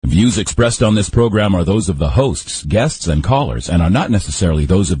Views expressed on this program are those of the hosts, guests, and callers, and are not necessarily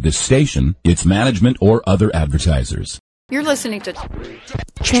those of this station, its management, or other advertisers. You're listening to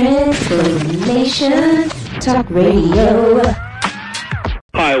Transformation Talk Radio.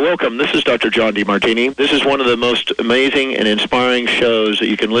 Hi, welcome. This is Dr. John DeMartini. This is one of the most amazing and inspiring shows that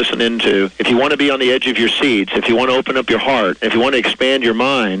you can listen into. If you want to be on the edge of your seats, if you want to open up your heart, if you want to expand your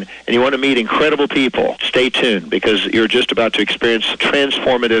mind, and you want to meet incredible people, stay tuned, because you're just about to experience a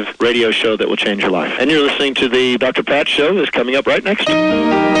transformative radio show that will change your life. And you're listening to the Dr. Pat Show that's coming up right next.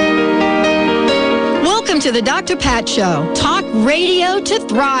 Welcome to the Dr. Pat Show. Talk radio to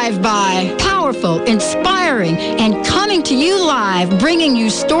thrive by. Powerful, inspiring, and coming to you live, bringing you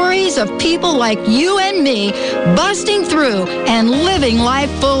stories of people like you and me, busting through and living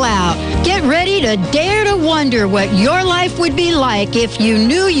life full out. Get ready to dare to wonder what your life would be like if you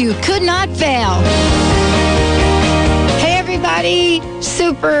knew you could not fail. Hey everybody,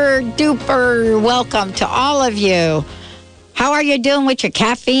 super duper welcome to all of you. How are you doing with your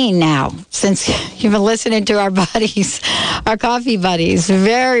caffeine now, since you've been listening to our buddies, our coffee buddies?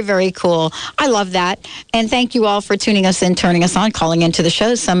 Very, very cool. I love that. And thank you all for tuning us in, turning us on, calling into the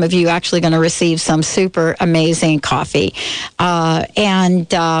show. Some of you actually going to receive some super amazing coffee.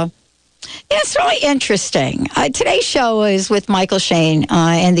 It's really interesting. Today's show is with Mychael Shane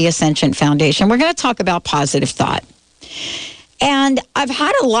and the Ascension Foundation. We're going to talk about positive thought. And I've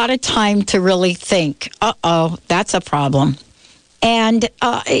had a lot of time to really think, that's a problem. And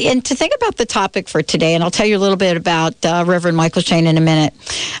to think about the topic for today, and I'll tell you a little bit about Reverend Mychael Shane in a minute.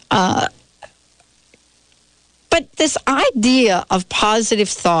 But this idea of positive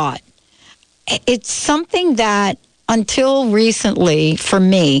thought, it's something that until recently, for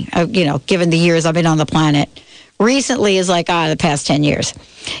me, given the years I've been on the planet, recently is like, the past 10 years.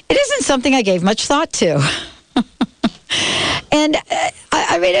 It isn't something I gave much thought to. And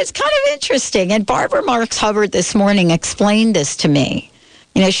I mean, it's kind of interesting. And Barbara Marks Hubbard this morning explained this to me.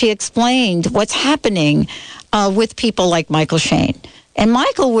 She explained what's happening with people like Mychael Shane. And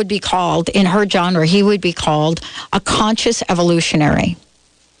Mychael would be called, in her genre, he would be called a conscious evolutionary.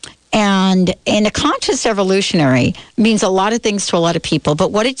 And a conscious evolutionary means a lot of things to a lot of people.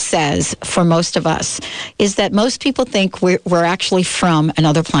 But what it says for most of us is that most people think we're actually from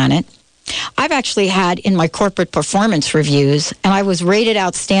another planet. I've actually had in my corporate performance reviews, and I was rated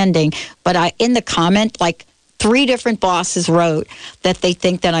outstanding, but in the comment, like 3 different bosses wrote that they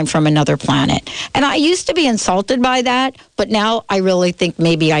think that I'm from another planet. And I used to be insulted by that, but now I really think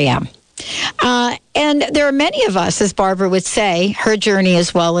maybe I am. And there are many of us, as Barbara would say, her journey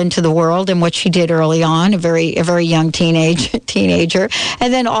as well into the world and what she did early on, a very young teenager,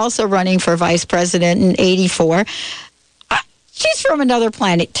 and then also running for vice president in 84. She's from another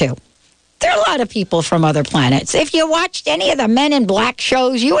planet too. There are a lot of people from other planets. If you watched any of the Men in Black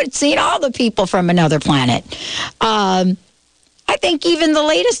shows, you would have seen all the people from another planet. I think even the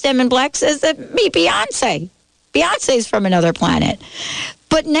latest Men in Black says that Beyonce's from another planet.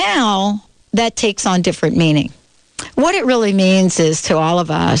 But now that takes on different meaning. What it really means is to all of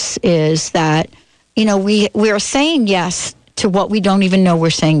us is that, we are saying yes to what we don't even know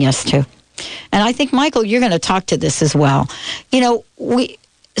we're saying yes to. And I think, Mychael, you're going to talk to this as well.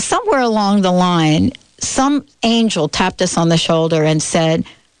 Somewhere along the line, some angel tapped us on the shoulder and said,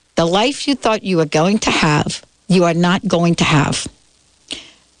 the life you thought you were going to have, you are not going to have.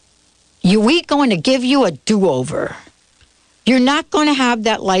 We're going to give you a do-over. You're not going to have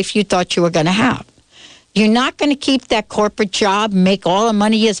that life you thought you were going to have. You're not going to keep that corporate job, make all the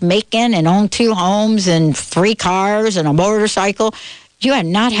money you're making, and own 2 homes and 3 cars and a motorcycle. You are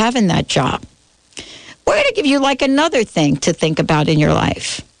not having that job. We're going to give you like another thing to think about in your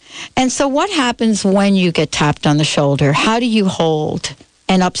life. And so what happens when you get tapped on the shoulder? How do you hold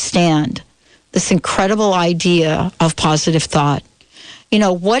and upstand this incredible idea of positive thought?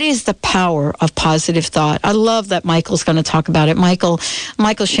 What is the power of positive thought? I love that Michael's going to talk about it.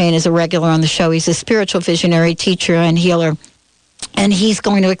 Mychael Shane is a regular on the show. He's a spiritual visionary, teacher, and healer. And he's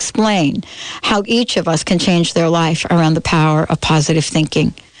going to explain how each of us can change their life around the power of positive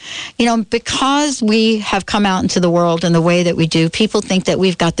thinking. Because we have come out into the world in the way that we do, people think that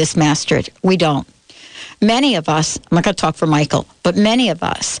we've got this mastered. We don't. Many of us, I'm not going to talk for Mychael, but many of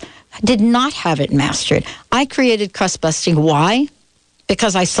us did not have it mastered. I created crust busting. Why?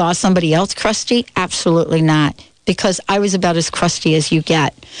 Because I saw somebody else crusty? Absolutely not. Because I was about as crusty as you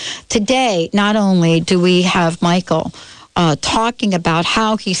get. Today, not only do we have Mychael talking about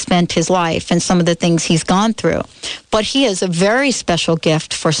how he spent his life and some of the things he's gone through. But he is a very special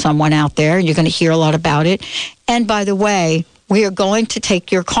gift for someone out there. You're going to hear a lot about it. And by the way, we are going to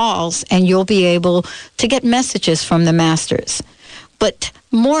take your calls and you'll be able to get messages from the masters. But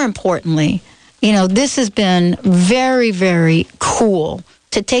more importantly, this has been very, very cool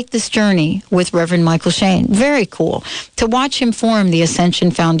to take this journey with Reverend Mychael Shane. Very cool to watch him form the Ascension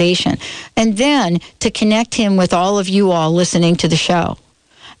Foundation, and then to connect him with all of you all listening to the show,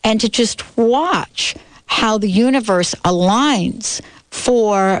 and to just watch how the universe aligns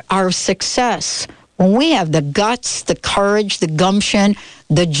for our success when we have the guts, the courage, the gumption,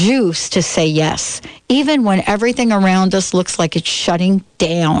 the juice to say yes, even when everything around us looks like it's shutting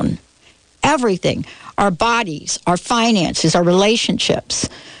down. Everything. Our bodies, our finances, our relationships,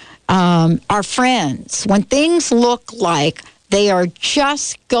 our friends. When things look like they are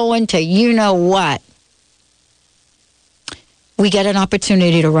just going to you-know-what, we get an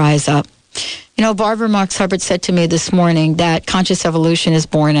opportunity to rise up. Barbara Marx Hubbard said to me this morning that conscious evolution is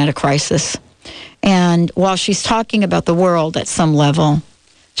born at a crisis. And while she's talking about the world at some level,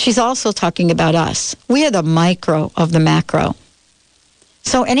 she's also talking about us. We are the micro of the macro.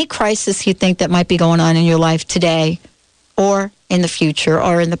 So any crisis you think that might be going on in your life today or in the future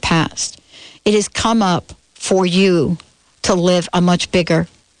or in the past, it has come up for you to live a much bigger,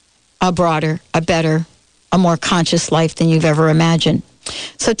 a broader, a better, a more conscious life than you've ever imagined.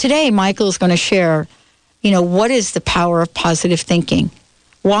 So today, Mychael is going to share, what is the power of positive thinking?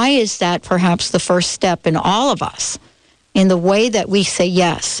 Why is that perhaps the first step in all of us in the way that we say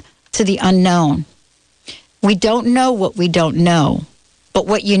yes to the unknown? We don't know what we don't know, but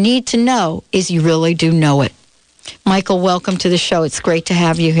what you need to know is you really do know it. Mychael, welcome to the show. It's great to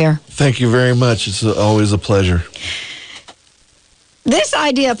have you here. Thank you very much. It's always a pleasure. This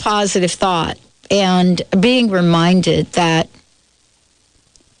idea of positive thought and being reminded that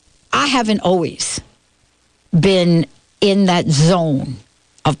I haven't always been in that zone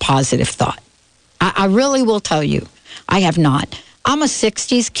of positive thought. I really will tell you, I have not. I'm a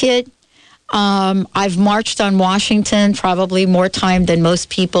 60s kid. I've marched on Washington probably more time than most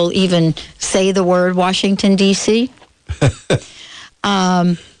people even say the word Washington, D.C.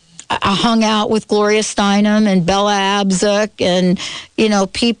 I hung out with Gloria Steinem and Bella Abzug and,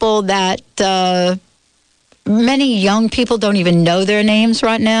 people that many young people don't even know their names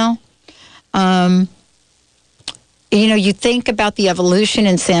right now. You think about the evolution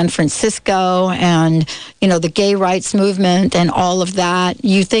in San Francisco and, the gay rights movement and all of that.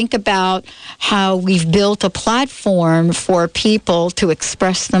 You think about how we've built a platform for people to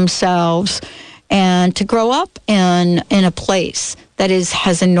express themselves and to grow up in a place that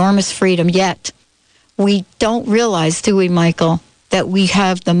has enormous freedom. Yet we don't realize, do we, Mychael, that we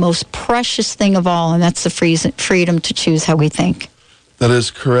have the most precious thing of all, and that's the freedom to choose how we think. That is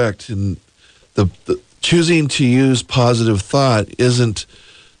correct. And the choosing to use positive thought isn't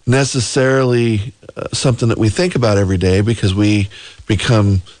necessarily something that we think about every day, because we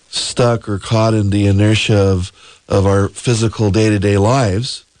become stuck or caught in the inertia of our physical day-to-day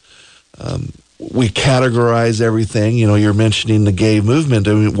lives. We categorize everything. You're mentioning the gay movement.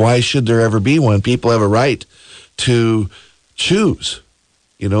 I mean, why should there ever be one? People have a right to choose,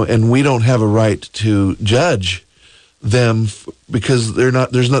 and we don't have a right to judge them because they're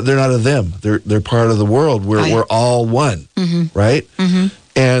not a them. They're part of the world. We're all one, right? Mm-hmm.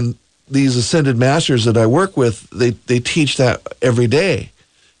 And these ascended masters that I work with, they teach that every day,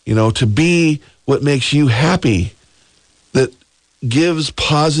 to be what makes you happy, that gives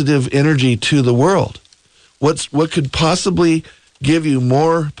positive energy to the world. What could possibly give you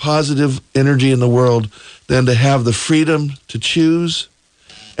more positive energy in the world than to have the freedom to choose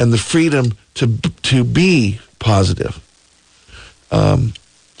and the freedom to be positive?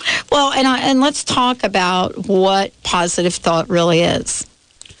 Well, and let's talk about what positive thought really is,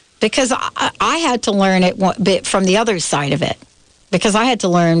 because I had to learn it a bit from the other side of it, because I had to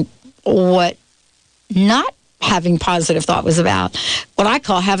learn what not having positive thought was about, what I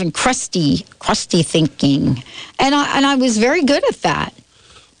call having crusty thinking, and I was very good at that.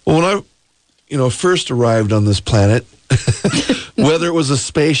 Well, when I first arrived on this planet, whether it was a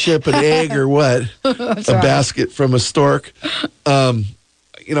spaceship, an egg, or what, basket from a stork,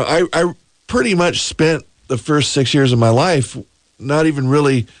 I pretty much spent the first 6 years of my life not even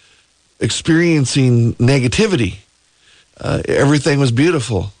really experiencing negativity. Everything was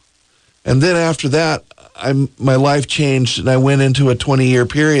beautiful. And then after that, my life changed, and I went into a 20-year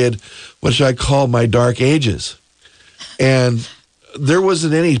period, which I call my dark ages. And there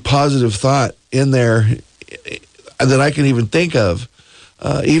wasn't any positive thought in there that I can even think of.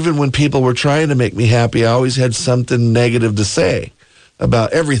 Even when people were trying to make me happy, I always had something negative to say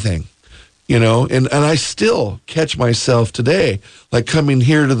about everything, and I still catch myself today, like coming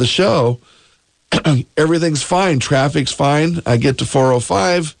here to the show, everything's fine, traffic's fine, I get to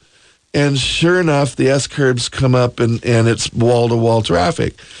 405, And sure enough, the S-curbs come up and it's wall-to-wall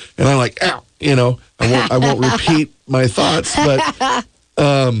traffic. And I'm like, ow, I won't repeat my thoughts, but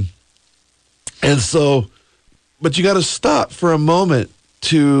and so, but you got to stop for a moment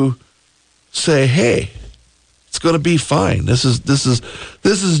to say, hey, it's going to be fine. This is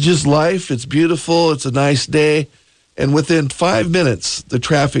just life. It's beautiful. It's a nice day. And within 5 minutes, the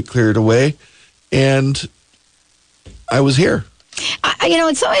traffic cleared away, and I was here.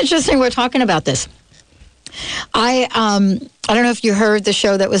 It's so interesting we're talking about this. I don't know if you heard the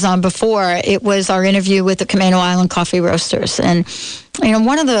show that was on before. It was our interview with the Camano Island Coffee Roasters, and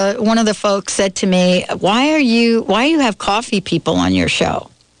one of the folks said to me, "Why you have coffee people on your show?"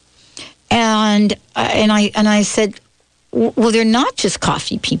 And I said, "Well, they're not just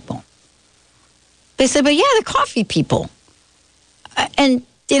coffee people." They said, "But yeah, they're coffee people." And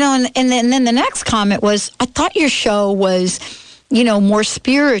then the next comment was, "I thought your show was, more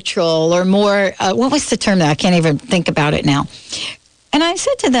spiritual or more, what was the term that I can't even think about it now?" And I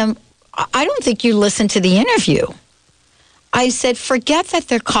said to them, "I don't think you listened to the interview." I said, "Forget that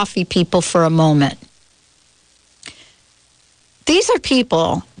they're coffee people for a moment. These are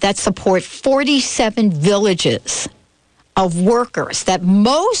people that support 47 villages of workers that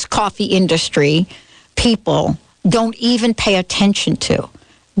most coffee industry people don't even pay attention to.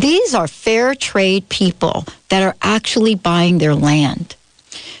 These are fair trade people that are actually buying their land.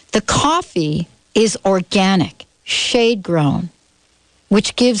 The coffee is organic, shade grown,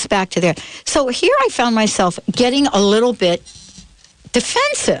 which gives back to their..." So here I found myself getting a little bit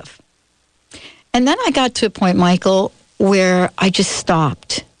defensive. And then I got to a point, Michael, where I just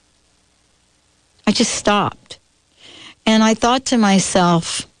stopped. And I thought to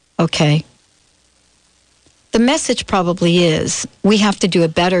myself, okay, the message probably is we have to do a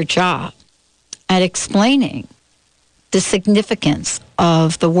better job at explaining the significance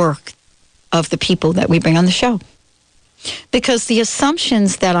of the work of the people that we bring on the show. Because the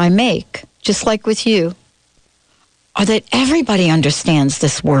assumptions that I make, just like with you, are that everybody understands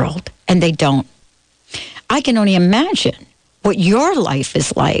this world, and they don't. I can only imagine what your life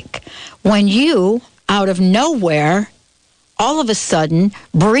is like when you, out of nowhere, all of a sudden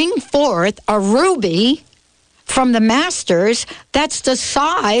bring forth a ruby from the masters that's the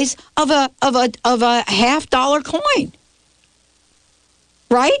size of a $50 coin,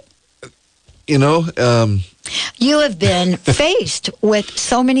 right? You have been faced with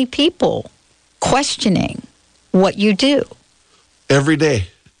so many people questioning what you do every day.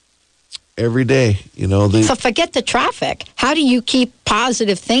 So forget the traffic. How do you keep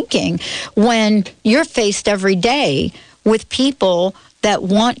positive thinking when you're faced every day with people that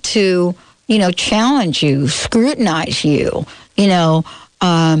want to, challenge you, scrutinize you,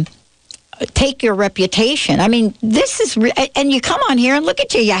 take your reputation? I mean, this is, and you come on here and look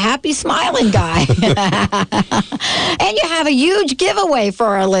at you happy, smiling guy. And you have a huge giveaway for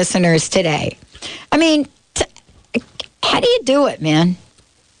our listeners today. I mean, how do you do it, man?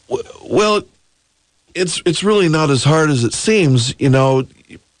 Well, it's really not as hard as it seems.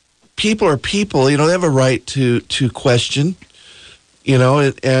 People are people. They have a right to question.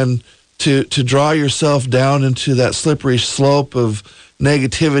 And to draw yourself down into that slippery slope of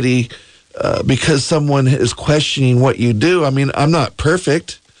negativity because someone is questioning what you do. I mean, I'm not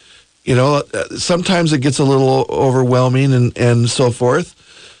perfect. Sometimes it gets a little overwhelming and so forth.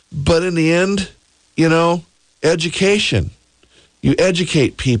 But in the end, education. You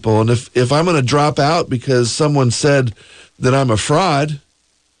educate people. And if I'm going to drop out because someone said that I'm a fraud,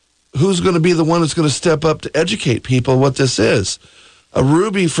 who's going to be the one that's going to step up to educate people what this is? A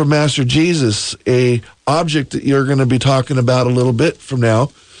ruby from Master Jesus, a object that you're going to be talking about a little bit from now.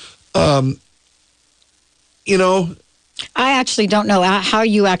 I actually don't know how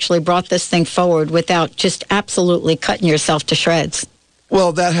you actually brought this thing forward without just absolutely cutting yourself to shreds.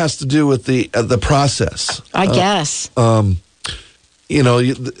 Well, that has to do with the process. I guess.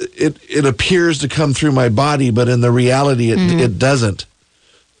 It appears to come through my body, but in the reality, it doesn't.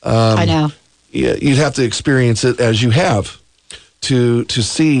 I know. You'd have to experience it as you have to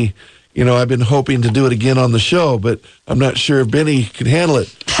see. I've been hoping to do it again on the show, but I'm not sure if Benny can handle it.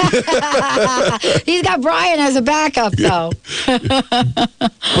 He's got Brian as a backup, though.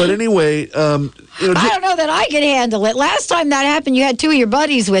 But anyway, I don't know that I can handle it. Last time that happened, you had two of your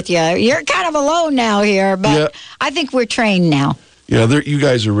buddies with you. You're kind of alone now here, but I think we're trained now. Yeah, you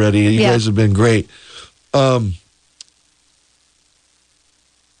guys are ready. You guys have been great.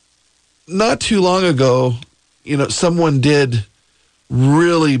 Not too long ago, someone did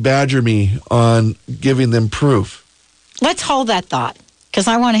really badger me on giving them proof. Let's hold that thought, because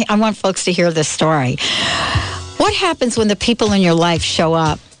I want folks to hear this story. What happens when the people in your life show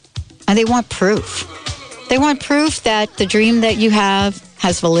up and they want proof. They want proof that the dream that you have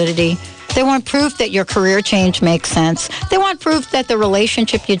has validity. They want proof that your career change makes sense. They want proof that the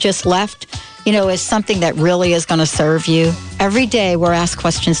relationship you just left, is something that really is going to serve you. Every day we're asked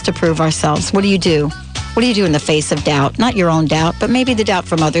questions to prove ourselves. What do you do? What do you do in the face of doubt? Not your own doubt, but maybe the doubt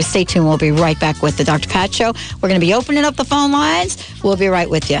from others. Stay tuned. We'll be right back with the Dr. Pat Show. We're going to be opening up the phone lines. We'll be right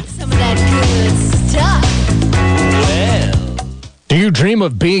with you. Some of that good stuff. Do you dream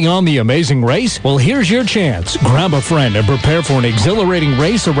of being on The Amazing Race? Well, here's your chance. Grab a friend and prepare for an exhilarating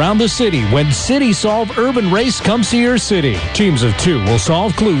race around the city when City Solve Urban Race comes to your city. Teams of 2 will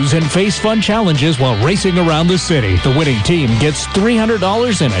solve clues and face fun challenges while racing around the city. The winning team gets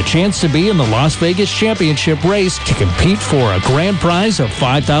 $300 and a chance to be in the Las Vegas Championship race to compete for a grand prize of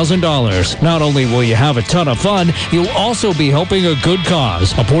 $5,000. Not only will you have a ton of fun, you'll also be helping a good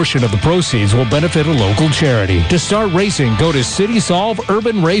cause. A portion of the proceeds will benefit a local charity. To start racing, go to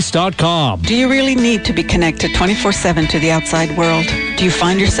CitySolveUrbanRace.com. Do you really need to be connected 24/7 to the outside world? Do you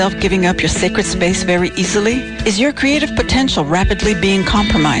find yourself giving up your sacred space very easily? Is your creative potential rapidly being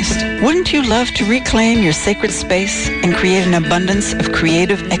compromised? Wouldn't you love to reclaim your sacred space and create an abundance of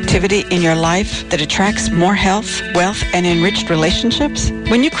creative activity in your life that attracts more health, wealth, and enriched relationships?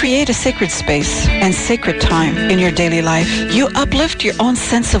 When you create a sacred space and sacred time in your daily life, you uplift your own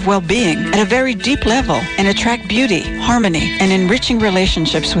sense of well-being at a very deep level and attract beauty, harmony, and enriching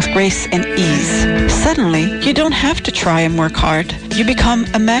relationships with grace and ease. Suddenly, you don't have to try and work hard. You become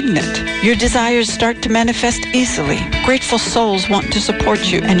a magnet. Your desires start to manifest easily. Grateful souls want to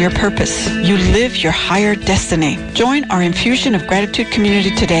support you and your purpose. You live your higher destiny. Join our Infusion of Gratitude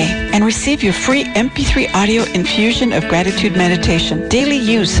community today and receive your free MP3 audio Infusion of Gratitude meditation. Daily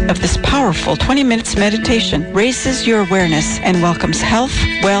use of this powerful 20 minutes meditation raises your awareness and welcomes health,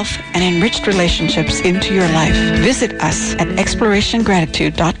 wealth, and enriched relationships into your life. Visit us at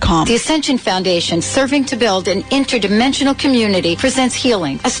explorationgratitude.com. The Ascension Foundation, serving to build an interdimensional community, presents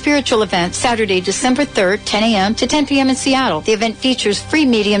Healing, a spiritual event, Saturday, December 3rd, 10 a.m. to 10 p.m. in Seattle. The event features free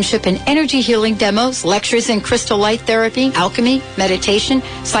mediumship and energy healing demos, lectures in crystal light therapy, alchemy, meditation,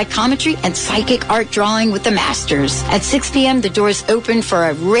 psychometry, and psychic art drawing with the masters. At 6 p.m., the doors open for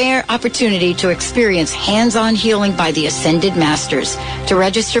a rare opportunity to experience hands-on healing by the Ascended Masters. To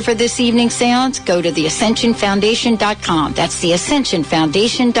register for this evening's seance, go to theascensionfoundation.com. That's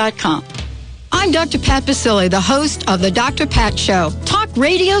theascensionfoundation.com. I'm Dr. Pat Basile, the host of the Dr. Pat Show. Talk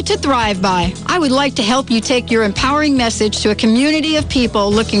radio to thrive by. I would like to help you take your empowering message to a community of people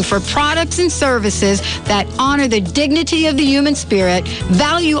looking for products and services that honor the dignity of the human spirit,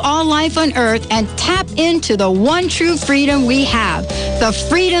 value all life on earth, and tap into the one true freedom we have, the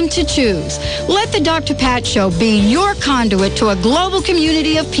freedom to choose. Let the Dr. Pat Show be your conduit to a global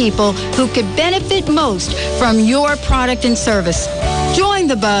community of people who could benefit most from your product and service. Join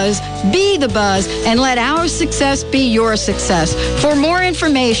the buzz, be the buzz, and let our success be your success. For more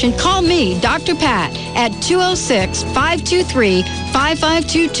information, call me, Dr. Pat, at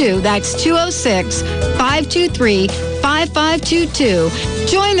 206-523-5522. That's 206-523-5522.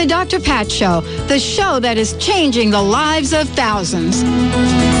 Join the Dr. Pat Show, the show that is changing the lives of thousands.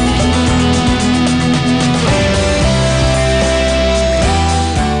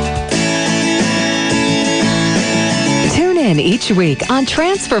 In each week on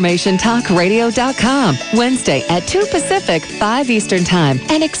TransformationTalkRadio.com, Wednesday at 2 Pacific, 5 Eastern Time,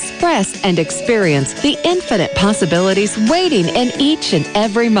 and express and experience the infinite possibilities waiting in each and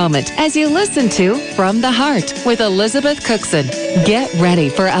every moment as you listen to From the Heart with Elizabeth Cookson. Get ready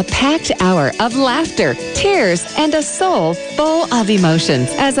for a packed hour of laughter, tears, and a soul full of emotions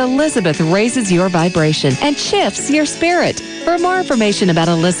as Elizabeth raises your vibration and shifts your spirit. For more information about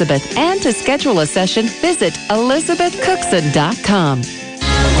Elizabeth and to schedule a session, visit ElizabethCookson.com.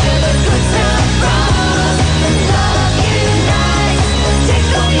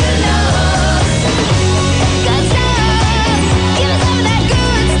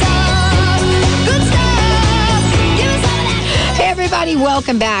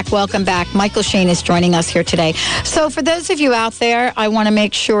 Welcome back. Welcome back. Mychael Shane is joining us here today. So for those of you out there, I want to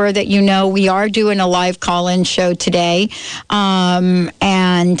make sure that you know we are doing a live call-in show today.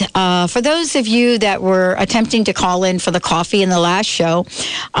 And for those of you that were attempting to call in for the coffee in the last show,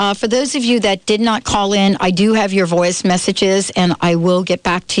 for those of you that did not call in, I do have your voice messages, and I will get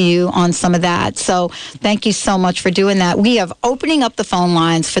back to you on some of that. So thank you so much for doing that. We have opening up the phone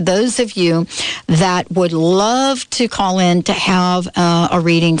lines for those of you that would love to call in to have a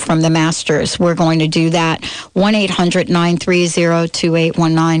reading from the masters, we're going to do that.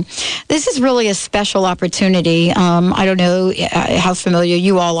 1-800-930-2819. This is really a special opportunity. I don't know how familiar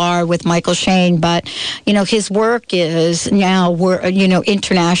you all are with Mychael Shane, but, his work is now,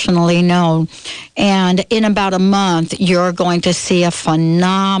 internationally known. And in about a month, you're going to see a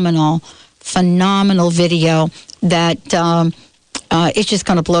phenomenal video that it's just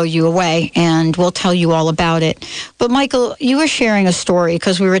going to blow you away, and we'll tell you all about it. But Mychael, you were sharing a story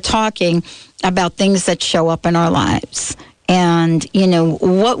because we were talking about things that show up in our lives and,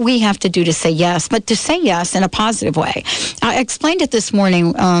 what we have to do to say yes, but to say yes in a positive way. I explained it this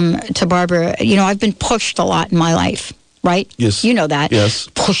morning to Barbara. I've been pushed a lot in my life, right? Yes. You know that. Yes.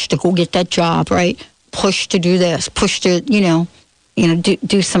 Pushed to go get that job, right? Pushed to do this, pushed to,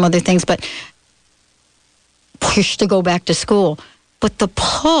 do some other things, but push to go back to school. But the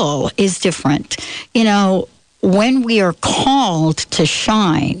pull is different. When we are called to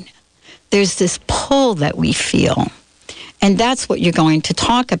shine, there's this pull that we feel. And that's what you're going to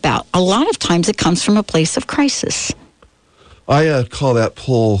talk about. A lot of times it comes from a place of crisis. I call that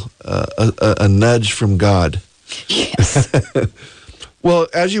pull a nudge from God. Yes. Well,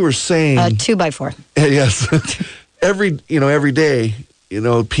 as you were saying... 2x4. Yes. Every day,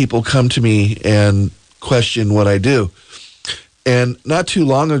 people come to me and question what I do. And not too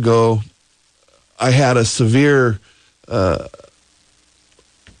long ago, I had a severe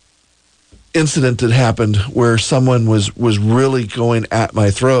incident that happened where someone was really going at my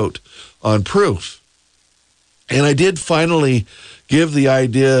throat on proof. And I did finally give the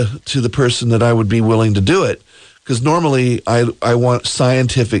idea to the person that I would be willing to do it. Because normally I want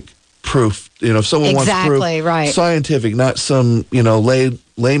scientific proof. If someone wants proof, right. Scientific, not some,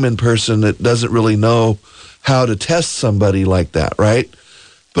 layman person that doesn't really know how to test somebody like that, right?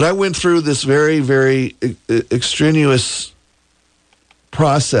 But I went through this very, very extraneous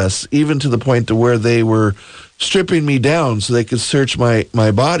process, even to the point to where they were stripping me down so they could search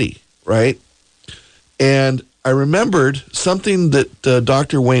my body, right? And I remembered something that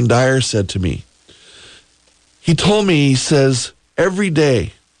Dr. Wayne Dyer said to me. He told me, he says, every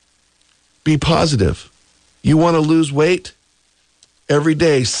day, be positive. You want to lose weight? Every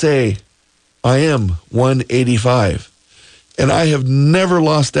day say, I am 185. And I have never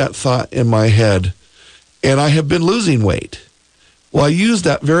lost that thought in my head. And I have been losing weight. Well, I used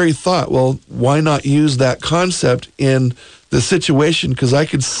that very thought. Well, why not use that concept in the situation? Because I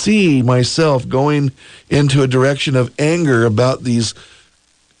could see myself going into a direction of anger about this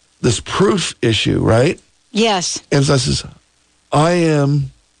proof issue, right? Yes. And so I says, I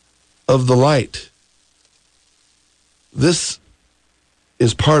am of the light. This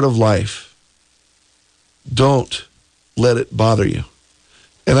is part of life. Don't let it bother you.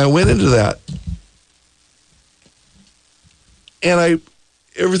 And I went into that. And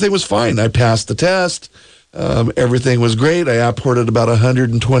everything was fine. I passed the test. Everything was great. I apported about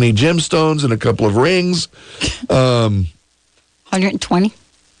 120 gemstones and a couple of rings. 120?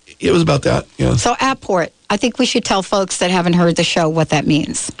 It was about that, yeah. So apport, I think we should tell folks that haven't heard the show what that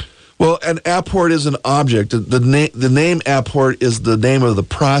means. Well, an apport is an object. The name apport is the name of the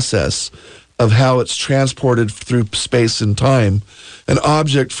process of how it's transported through space and time. An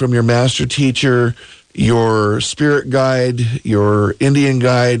object from your master teacher, your spirit guide, your Indian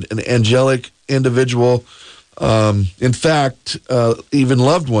guide, an angelic individual, in fact, even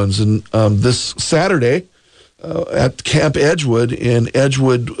loved ones. And this Saturday at Camp Edgewood in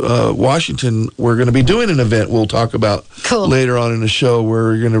Edgewood, Washington, we're going to be doing an event we'll talk about later on in the show where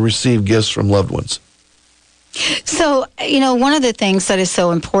we're going to receive gifts from loved ones. So, one of the things that is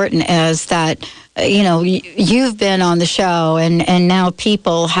so important is that, you've been on the show and now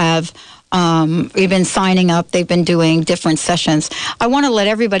people have we've been signing up. They've been doing different sessions. I want to let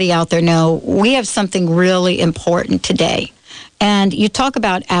everybody out there know we have something really important today. And you talk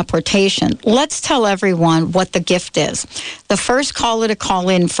about apportation. Let's tell everyone what the gift is. The first caller to call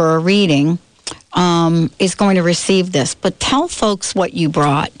in for a reading is going to receive this. But tell folks what you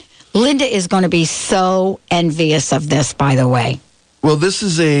brought. Linda is going to be so envious of this, by the way. Well, this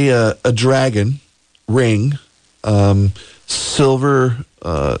is a dragon ring, silver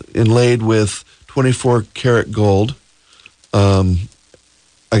inlaid with 24 karat gold. I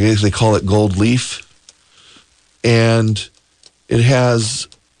guess they call it gold leaf. And it has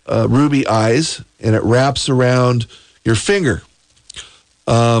ruby eyes, and it wraps around your finger.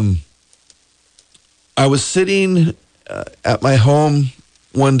 I was sitting at my home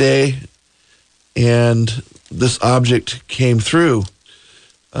one day, and this object came through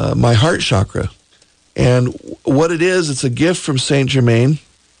my heart chakra. And what it is, it's a gift from Saint Germain,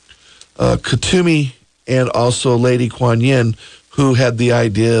 Katumi, and also Lady Kuan Yin who had the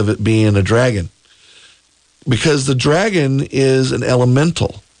idea of it being a dragon. Because the dragon is an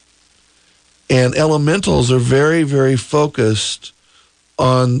elemental. And elementals are very, very focused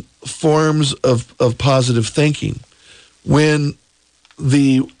on forms of positive thinking. When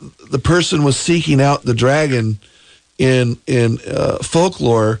the person was seeking out the dragon in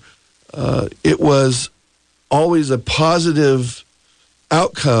folklore, it was always a positive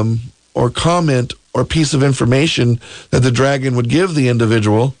outcome or comment or piece of information that the dragon would give the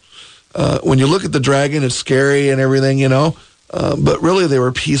individual. When you look at the dragon, it's scary and everything, but really they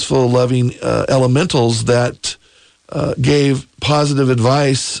were peaceful, loving elementals that gave positive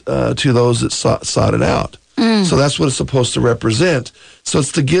advice to those that sought it out. So that's what it's supposed to represent. So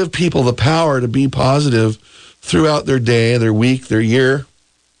it's to give people the power to be positive throughout their day, their week, their year,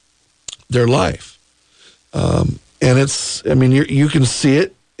 their life. And you can see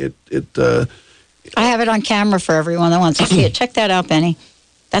it. I have it on camera for everyone that wants to see it. Check that out, Benny.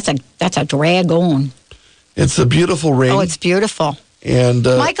 That's a dragon. It's a beautiful ring. Oh, it's beautiful. And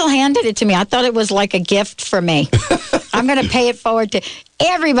Michael handed it to me. I thought it was like a gift for me. I'm going to pay it forward to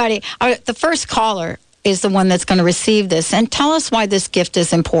everybody. The first caller is the one that's going to receive this. And tell us why this gift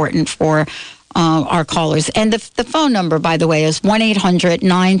is important for our callers. And the phone number, by the way, is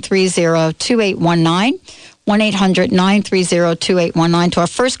 1-800-930-2819. 1-800-930-2819 to our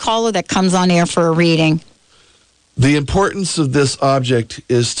first caller that comes on air for a reading. The importance of this object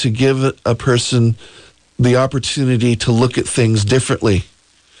is to give a person the opportunity to look at things differently,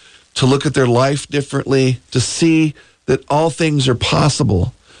 to look at their life differently, to see that all things are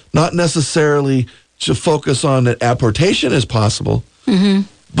possible, not necessarily to focus on that apportation is possible,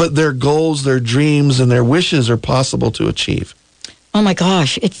 but their goals, their dreams, and their wishes are possible to achieve. Oh my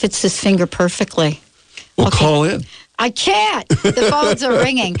gosh, it fits this finger perfectly. Well, call in. I can't. The phones are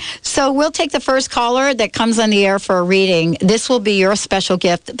ringing. So we'll take the first caller that comes on the air for a reading. This will be your special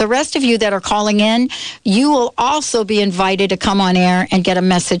gift. The rest of you that are calling in, you will also be invited to come on air and get a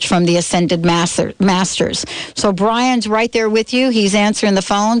message from the Ascended Masters. So Brian's right there with you. He's answering the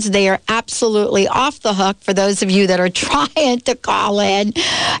phones. They are absolutely off the hook for those of you that are trying to call in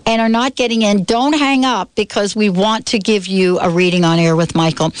and are not getting in. Don't hang up because we want to give you a reading on air with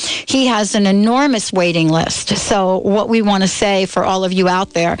Michael. He has an enormous waiting list. So what we want to say for all of you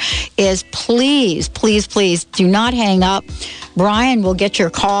out there is please, please, please do not hang up. Brian will get your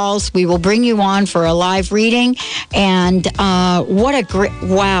calls. We will bring you on for a live reading. And what a great,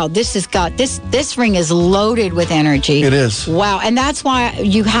 wow, this ring is loaded with energy. It is. Wow. And that's why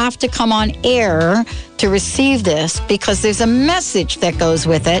you have to come on air to receive this, because there's a message that goes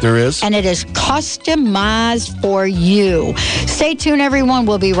with it. There is. And it is customized for you. Stay tuned, everyone.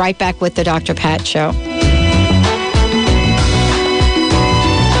 We'll be right back with the Dr. Pat Show.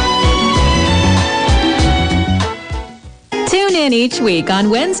 Tune in each week on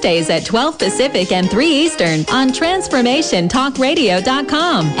Wednesdays at 12 Pacific and 3 Eastern on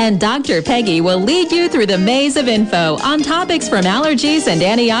TransformationTalkRadio.com. And Dr. Peggy will lead you through the maze of info on topics from allergies and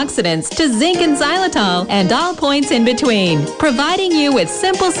antioxidants to zinc and xylitol and all points in between, providing you with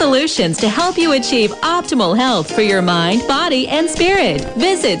simple solutions to help you achieve optimal health for your mind, body, and spirit.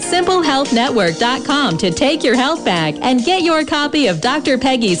 Visit SimpleHealthNetwork.com to take your health back and get your copy of Dr.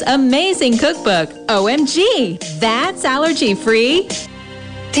 Peggy's amazing cookbook, OMG, That's Allergy-Free?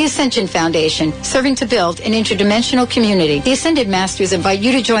 The Ascension Foundation, serving to build an interdimensional community. The Ascended Masters invite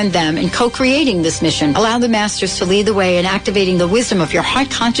you to join them in co-creating this mission. Allow the Masters to lead the way in activating the wisdom of your heart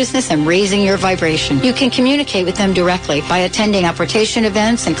consciousness and raising your vibration. You can communicate with them directly by attending apportation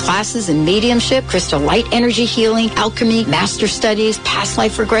events and classes in mediumship, crystal light energy healing, alchemy, master studies, past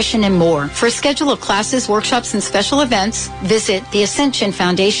life regression, and more. For a schedule of classes, workshops, and special events, visit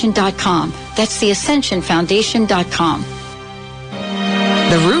theascensionfoundation.com. That's theascensionfoundation.com.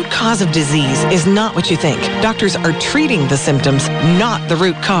 The root cause of disease is not what you think. Doctors are treating the symptoms, not the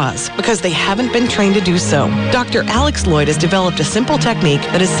root cause, because they haven't been trained to do so. Dr. Alex Lloyd has developed a simple technique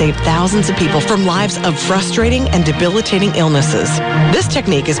that has saved thousands of people from lives of frustrating and debilitating illnesses. This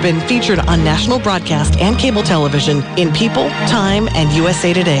technique has been featured on national broadcast and cable television in People, Time, and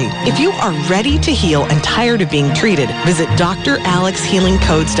USA Today. If you are ready to heal and tired of being treated, visit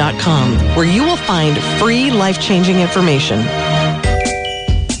dralexhealingcodes.com, where you will find free life-changing information.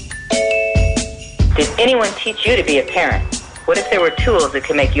 Did anyone teach you to be a parent? What if there were tools that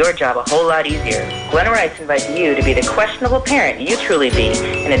could make your job a whole lot easier? Glenna Rice invites you to be the questionable parent you truly be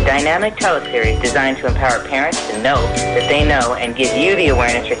in a dynamic teleseries designed to empower parents to know that they know and give you the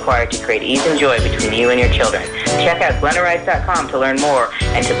awareness required to create ease and joy between you and your children. Check out glennarice.com to learn more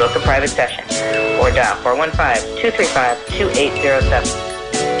and to book a private session. Or dial 415-235-2807.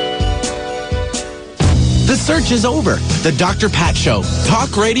 The search is over. The Dr. Pat Show,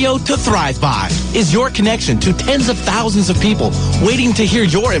 talk radio to thrive by, is your connection to tens of thousands of people waiting to hear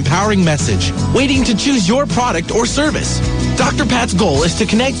your empowering message, waiting to choose your product or service. Dr. Pat's goal is to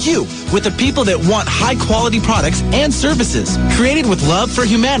connect you with the people that want high-quality products and services, created with love for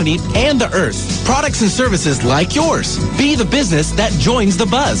humanity and the earth. Products and services like yours. Be the business that joins the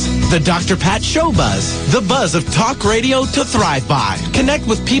buzz. The Dr. Pat Show buzz. The buzz of talk radio to thrive by. Connect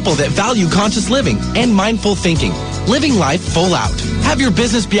with people that value conscious living and mindful thinking. Living life full out. Have your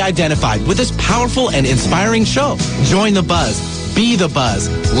business be identified with this powerful and inspiring show. Join the buzz. Be the buzz.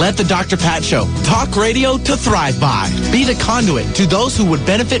 Let the Dr. Pat Show, talk radio to thrive by. Be the conduit to those who would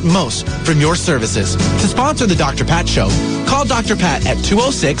benefit most from your services. To sponsor the Dr. Pat Show, call Dr. Pat at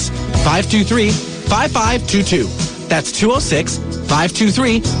 206-523-5522. That's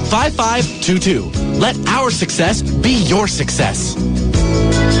 206-523-5522. Let our success be your success.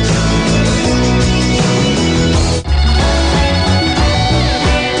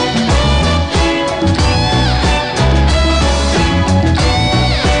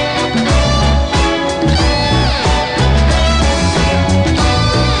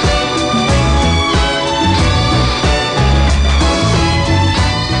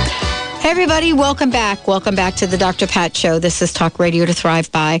 Everybody, welcome back. Welcome back to the Dr. Pat Show. This is Talk Radio to Thrive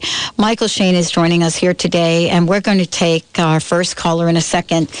By. Mychael Shane is joining us here today, and we're going to take our first caller in a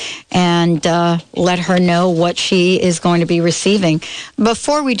second and let her know what she is going to be receiving.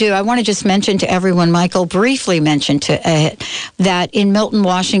 Before we do, I want to just mention to everyone, Mychael briefly mentioned that in Milton,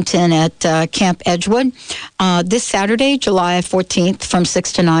 Washington at Camp Edgewood, this Saturday, July 14th from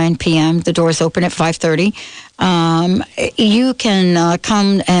 6 to 9 p.m., the doors open at 5:30. You can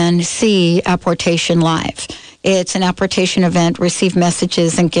come and see Apportation live. It's an apportation event, receive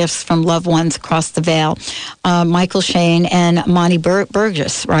messages and gifts from loved ones across the Vale. Mychael Shane and Monty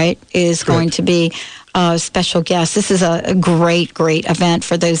Burgess, right, is going to be special guests. This is a great, great event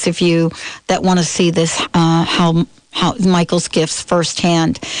for those of you that want to see this, how Mychael's gifts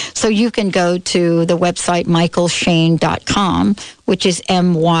firsthand. So you can go to the website mychaelshane.com, which is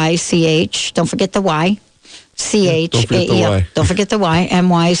M-Y-C-H, don't forget the Y, C-H-A-E-L. Don't forget the Y.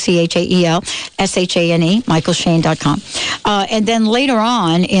 M-Y-C-H-A-E-L. S-H-A-N-E. MychaelShane.com. And then later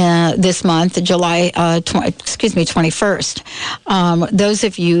on this month, July 21st, those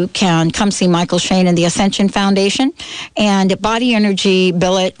of you can come see Mychael Shane and the Ascension Foundation and Body Energy,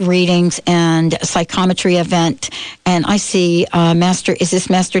 Billet readings, and psychometry event. And I see is this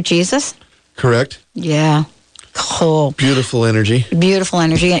Master Jesus? Correct. Yeah. Cool. Beautiful energy. Beautiful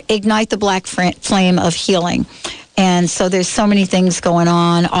energy. Ignite the black flame of healing. And so there's so many things going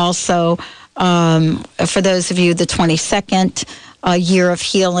on. Also, for those of you, the 22nd year of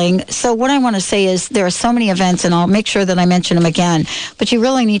healing. So what I want to say is there are so many events, and I'll make sure that I mention them again. But you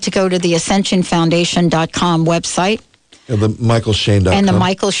really need to go to the AscensionFoundation.com website. And the MychaelShane.com. And the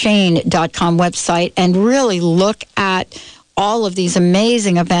MychaelShane.com website, and really look at all of these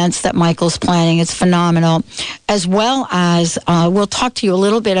amazing events that Mychael's planning. It's phenomenal. As well as we'll talk to you a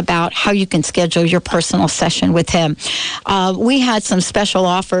little bit about how you can schedule your personal session with him. We had some special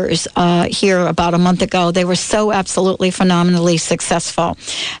offers here about a month ago. They were so absolutely phenomenally successful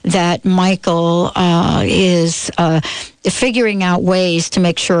that Mychael is figuring out ways to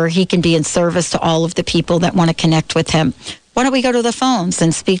make sure he can be in service to all of the people that want to connect with him. Why don't we go to the phones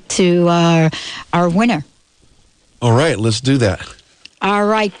and speak to our winner? All right, let's do that. All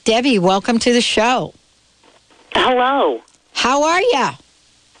right, Debbie, welcome to the show. Hello. How are you?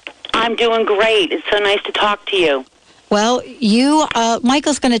 I'm doing great. It's so nice to talk to you. Well,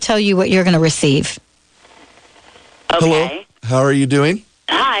 Mychael's going to tell you what you're going to receive. Okay. Hello. How are you doing?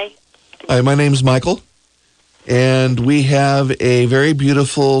 Hi. Hi, my name's Mychael, and we have a very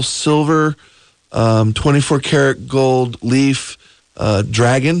beautiful silver 24-karat gold leaf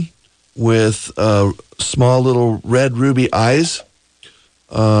dragon with small little red ruby eyes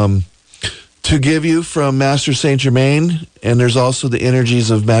to give you from Master Saint Germain. And there's also the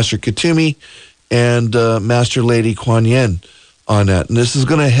energies of Master Katumi and Master Lady Kuan Yin on that. And this is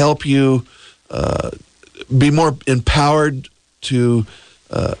going to help you be more empowered to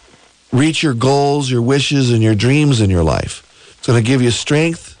reach your goals, your wishes, and your dreams in your life. It's going to give you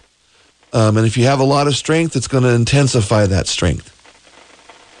strength. And if you have a lot of strength, it's going to intensify that strength.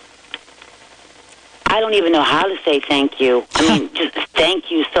 I don't even know how to say thank you. I mean, just thank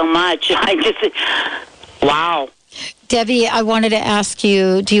you so much. Wow. Debbie, I wanted to ask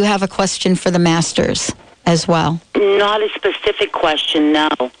you, do you have a question for the masters as well? Not a specific question, no.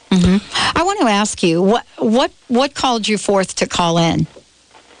 Mm-hmm. I want to ask you, what called you forth to call in?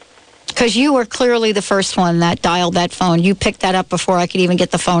 Because you were clearly the first one that dialed that phone. You picked that up before I could even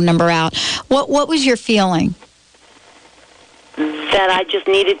get the phone number out. What was your feeling? that I just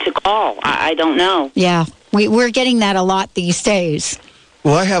needed to call. I don't know. Yeah, we're getting that a lot these days.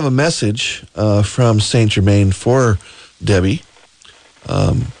 Well, I have a message from Saint Germain for Debbie.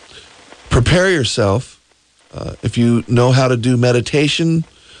 Prepare yourself. If you know how to do meditation,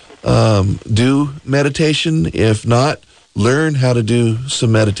 do meditation. If not, learn how to do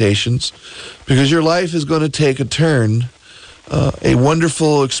some meditations, because your life is going to take a turn. A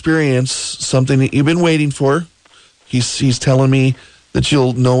wonderful experience, something that you've been waiting for. He's telling me that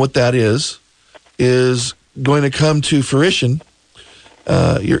you'll know what that is going to come to fruition.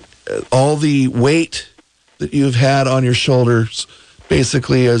 All the weight that you've had on your shoulders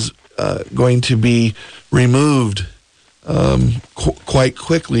basically is going to be removed quite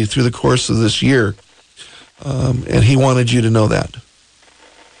quickly through the course of this year. And he wanted you to know that.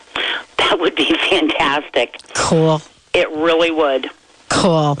 That would be fantastic. Cool. It really would.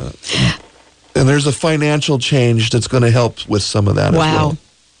 Cool. And there's a financial change that's going to help with some of that as well.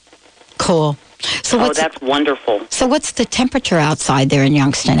 Cool. So that's wonderful. So what's the temperature outside there in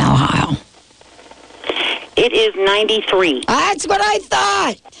Youngstown, Ohio? It is 93. That's what I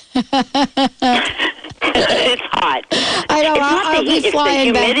thought. It's hot. I know. It's not I'll the be heat, flying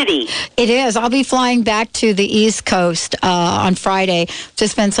it's the humidity. back. It is. I'll be flying back to the East Coast on Friday to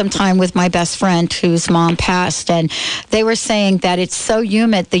spend some time with my best friend whose mom passed, and they were saying that it's so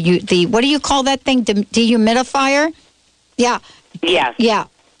humid. The what do you call that thing? Dehumidifier? Yeah. Yes. Yeah.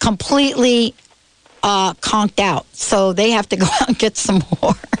 Completely conked out. So they have to go out and get some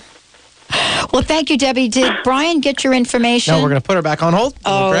more. Well, thank you, Debbie. Did Brian get your information? No, we're going to put her back on hold.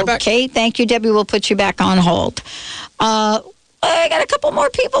 We'll be right back. Okay, thank you, Debbie. We'll put you back on hold. I got a couple more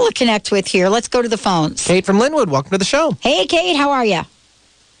people to connect with here. Let's go to the phones. Kate from Linwood, welcome to the show. Hey, Kate, how are you?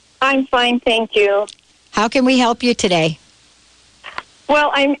 I'm fine, thank you. How can we help you today?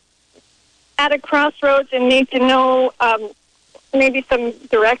 Well, I'm at a crossroads and need to know maybe some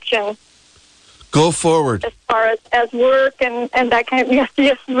direction. Go forward. As far as work and that kind of,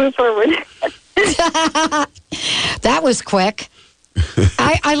 yes, move forward. That was quick.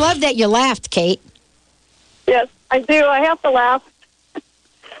 I love that you laughed, Kate. Yes, I do. I have to laugh.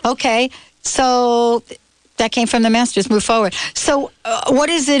 Okay, so that came from the masters. Move forward. So what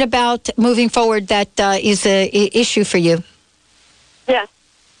is it about moving forward that is an issue for you? Yes.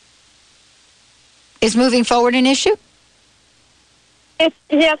 Is moving forward an issue?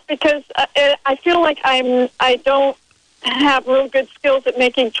 Yes, because I feel like I don't have real good skills at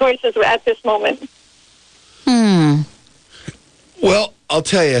making choices at this moment. Well, I'll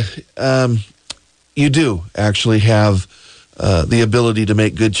tell you, you do actually have the ability to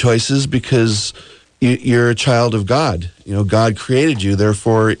make good choices because you're a child of God. You know, God created you.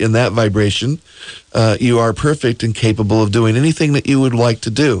 Therefore, in that vibration, you are perfect and capable of doing anything that you would like to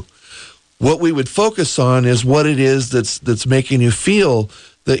do. What we would focus on is what it is that's making you feel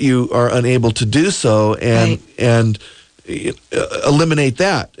that you are unable to do so, and eliminate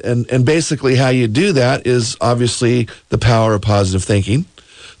that. And basically, how you do that is obviously the power of positive thinking,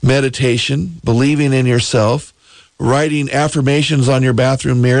 meditation, believing in yourself, writing affirmations on your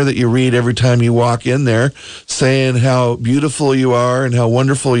bathroom mirror that you read every time you walk in there, saying how beautiful you are and how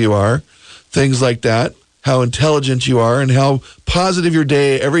wonderful you are, things like that. How intelligent you are and how positive your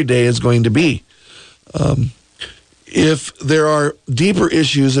day every day is going to be. If there are deeper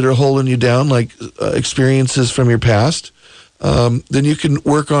issues that are holding you down, like experiences from your past, then you can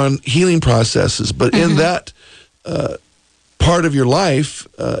work on healing processes. But in that part of your life,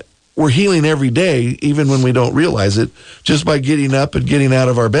 we're healing every day, even when we don't realize it, just by getting up and getting out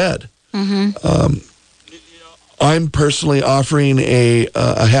of our bed. I'm personally offering a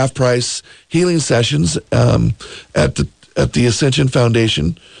half-price healing sessions at the Ascension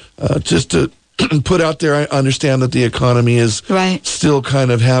Foundation, just to put out there. I understand that the economy is still kind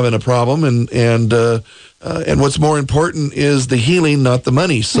of having a problem, and what's more important is the healing, not the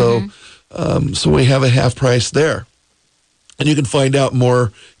money. So, so we have a half price there, and you can find out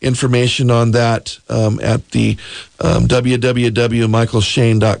more information on that at the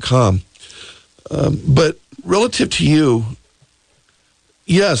www.michaelshane.com. But relative to you,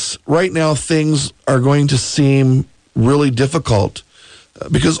 yes, right now things are going to seem really difficult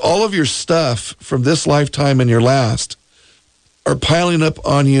because all of your stuff from this lifetime and your last are piling up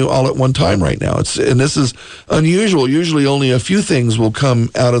on you all at one time right now. And this is unusual. Usually only a few things will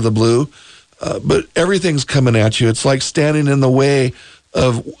come out of the blue, but everything's coming at you. It's like standing in the way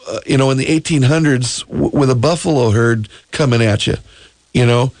of, in the 1800s with a buffalo herd coming at you,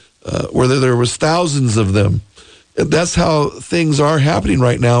 where there was thousands of them. That's how things are happening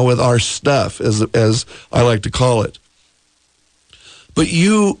right now with our stuff, as I like to call it. But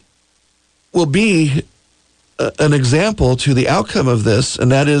you will be an example to the outcome of this,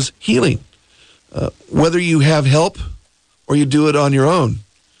 and that is healing. Whether you have help or you do it on your own.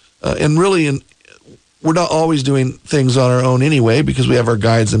 And really, we're not always doing things on our own anyway, because we have our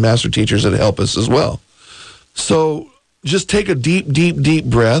guides and master teachers that help us as well. So just take a deep, deep, deep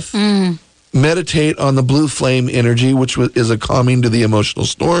breath. Meditate on the blue flame energy, which is a calming to the emotional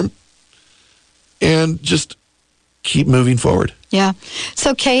storm. And just keep moving forward. Yeah.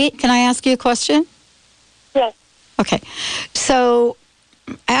 So, Kate, can I ask you a question? Yes. Okay. So,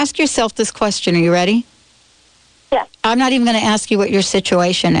 ask yourself this question. Are you ready? Yeah. I'm not even going to ask you what your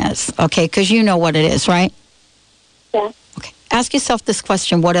situation is, okay? Because you know what it is, right? Yeah. Okay. Ask yourself this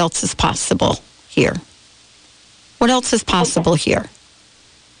question. What else is possible here? What else is possible here?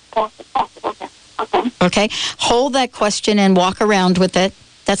 Okay. Hold that question and walk around with it.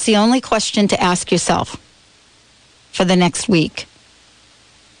 That's the only question to ask yourself for the next week.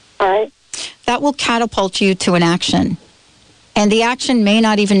 All right. That will catapult you to an action. And the action may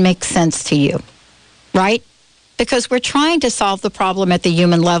not even make sense to you, right? Because we're trying to solve the problem at the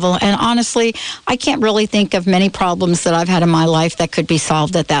human level. And honestly, I can't really think of many problems that I've had in my life that could be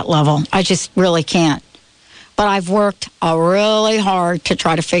solved at that level. I just really can't. But I've worked really hard to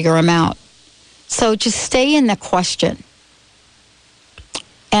try to figure them out. So just stay in the question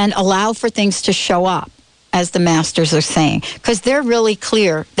and allow for things to show up, as the masters are saying, because they're really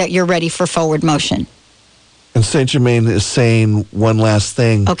clear that you're ready for forward motion. And Saint Germain is saying one last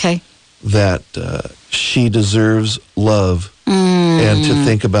thing. Okay. That she deserves love, and to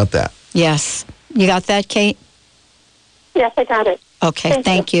think about that. Yes. You got that, Kate? Yes, I got it. Okay,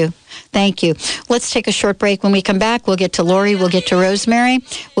 thank you. Thank you. Let's take a short break. When we come back, we'll get to Lori, we'll get to Rosemary.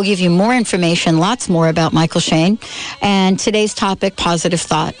 We'll give you more information, lots more about Mychael Shane. And today's topic, positive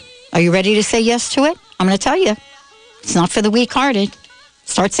thought. Are you ready to say yes to it? I'm going to tell you. It's not for the weak-hearted.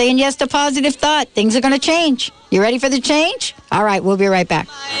 Start saying yes to positive thought. Things are going to change. You ready for the change? All right, we'll be right back.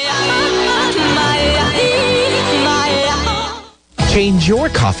 Change your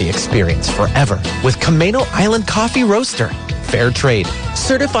coffee experience forever with Camano Island Coffee Roaster. Fair trade,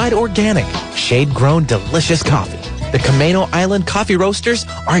 certified organic, shade-grown delicious coffee. The Camano Island Coffee Roasters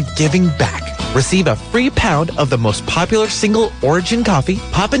are giving back. Receive a free pound of the most popular single origin coffee,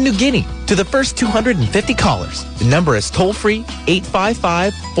 Papua New Guinea, to the first 250 callers. The number is toll-free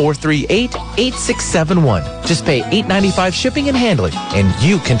 855-438-8671. Just pay $8.95 shipping and handling, and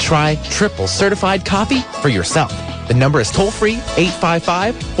you can try triple certified coffee for yourself. The number is toll-free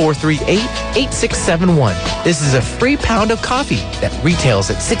 855-438-8671. This is a free pound of coffee that retails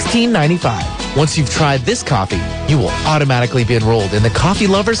at $16.95. Once you've tried this coffee, you will automatically be enrolled in the Coffee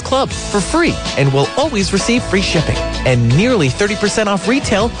Lovers Club for free and will always receive free shipping and nearly 30% off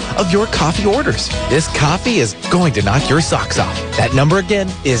retail of your coffee orders. This coffee is going to knock your socks off. That number again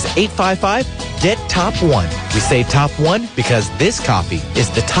is 855-GET-TOP1. We say top one because this coffee is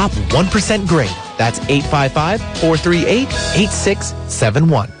the top 1% grade. That's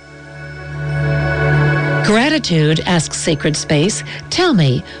 855-438-8671. Gratitude asks Sacred Space, tell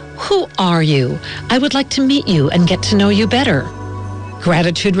me, who are you? I would like to meet you and get to know you better.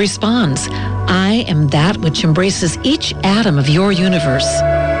 Gratitude responds, I am that which embraces each atom of your universe.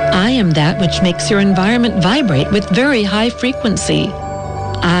 I am that which makes your environment vibrate with very high frequency.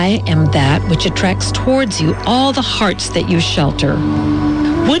 I am that which attracts towards you all the hearts that you shelter.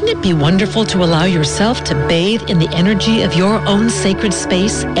 Wouldn't it be wonderful to allow yourself to bathe in the energy of your own sacred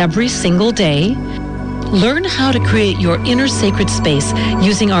space every single day? Learn how to create your inner sacred space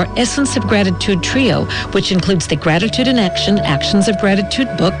using our Essence of Gratitude trio, which includes the Gratitude in Action, Actions of Gratitude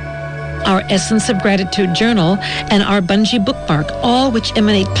book, our Essence of Gratitude journal, and our Bungee bookmark, all which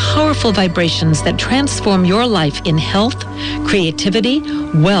emanate powerful vibrations that transform your life in health, creativity,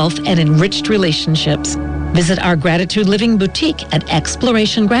 wealth, and enriched relationships. Visit our Gratitude Living Boutique at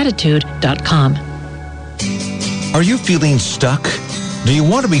explorationgratitude.com. Are you feeling stuck? Do you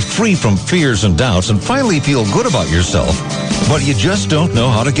want to be free from fears and doubts and finally feel good about yourself, but you just don't know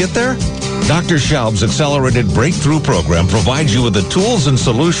how to get there? Dr. Schaub's Accelerated Breakthrough Program provides you with the tools and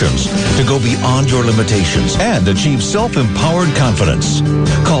solutions to go beyond your limitations and achieve self-empowered confidence.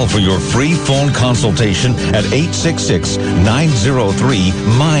 Call for your free phone consultation at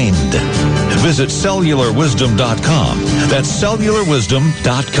 866-903-MIND. Visit cellularwisdom.com. That's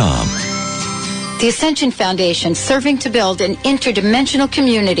cellularwisdom.com. The Ascension Foundation, serving to build an interdimensional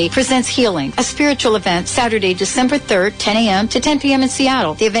community, presents Healing, a spiritual event, Saturday, December 3rd, 10 a.m. to 10 p.m. in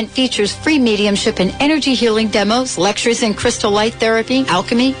Seattle. The event features free mediumship and energy healing demos, lectures in crystal light therapy,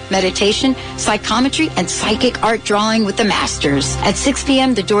 alchemy, meditation, psychometry, and psychic art drawing with the masters. At 6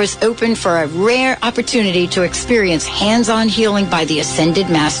 p.m., the doors open for a rare opportunity to experience hands-on healing by the Ascended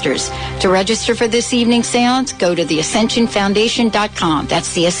Masters. To register for this evening's seance, go to theascensionfoundation.com.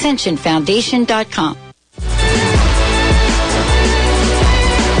 That's theascensionfoundation.com.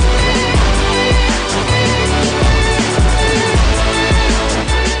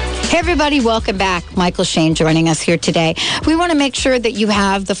 Hey everybody, welcome back. Mychael Shane joining us here today. We want to make sure that you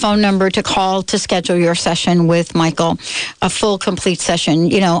have the phone number to call to schedule your session with Mychael, a full, complete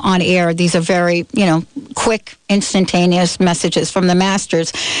session, on air. These are very, quick, instantaneous messages from the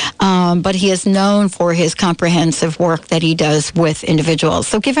masters. But he is known for his comprehensive work that he does with individuals.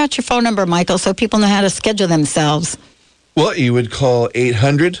 So give out your phone number, Mychael, so people know how to schedule themselves. Well, you would call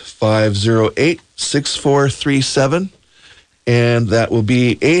 800-508-6437. And that will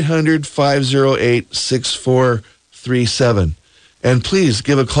be 800-508-6437. And please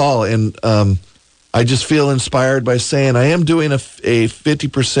give a call. And I just feel inspired by saying I am doing a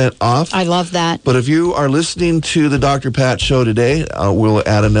 50% off. I love that. But if you are listening to the Dr. Pat show today, we'll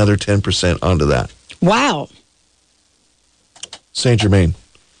add another 10% onto that. Wow. Saint Germain.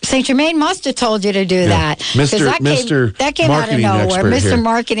 Saint Germain must have told you to do that. That came out of nowhere. Mr. Here.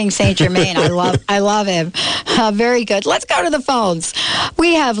 Marketing Saint Germain. I love him. Very good. Let's go to the phones.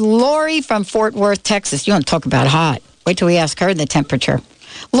 We have Lori from Fort Worth, Texas. You want to talk about hot? Wait till we ask her the temperature.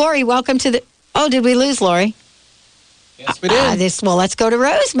 Lori, welcome to the. Oh, did we lose Lori? Yes, we did. Well, let's go to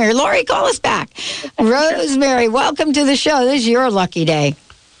Rosemary. Lori, call us back. Rosemary, welcome to the show. This is your lucky day.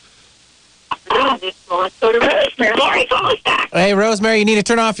 Let's go to Rosemary. Lori, call us back. Hey, Rosemary, you need to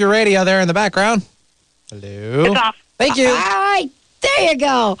turn off your radio there in the background. Hello. It's off. Thank you. All right. There you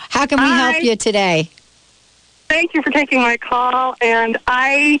go. How can we help you today? Thank you for taking my call. And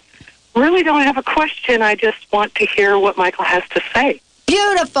I really don't have a question. I just want to hear what Mychael has to say.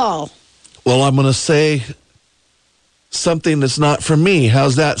 Beautiful. Well, I'm going to say something that's not from me.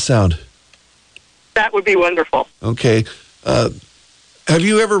 How's that sound? That would be wonderful. Okay. Have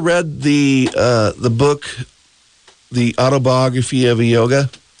you ever read the book, The Autobiography of a Yogi?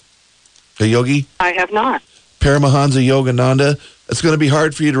 I have not. Paramahansa Yogananda. It's going to be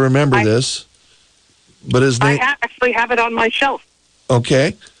hard for you to remember this, but his name. I actually have it on my shelf.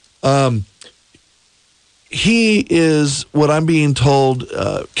 Okay. He is, what I'm being told,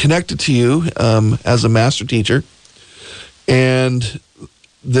 connected to you as a master teacher, and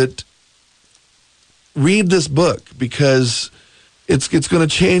that read this book because it's going to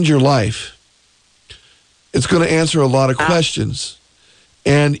change your life. It's going to answer a lot of questions,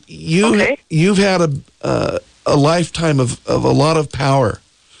 and you've had a lifetime of a lot of power.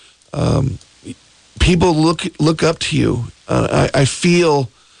 People look up to you. I feel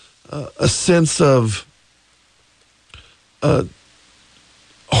a sense of. I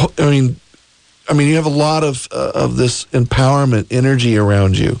mean, you have a lot of this empowerment energy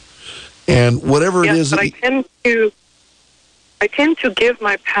around you, and whatever it is. But I tend to give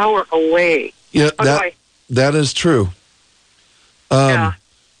my power away. Yeah, that is true. And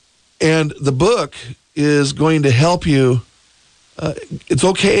the book is going to help you. It's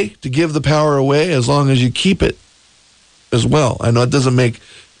okay to give the power away as long as you keep it as well. I know it doesn't make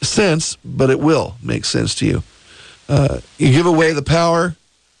sense, but it will make sense to you. You give away the power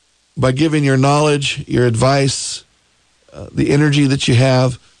by giving your knowledge, your advice, the energy that you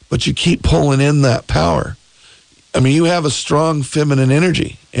have, but you keep pulling in that power. I mean, you have a strong feminine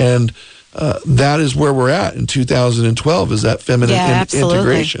energy, and that is where we're at in 2012, is that feminine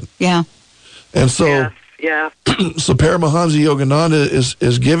integration. Yeah. And so, so Paramahansa Yogananda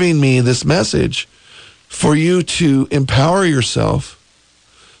is giving me this message for you to empower yourself,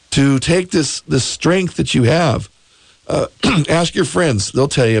 to take this strength that you have. Ask your friends. They'll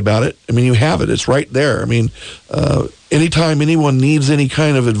tell you about it. I mean, you have it. It's right there. I mean, anytime anyone needs any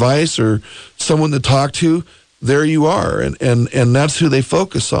kind of advice or someone to talk to, there you are. And that's who they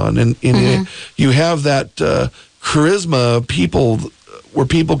focus on. And you have that charisma of people where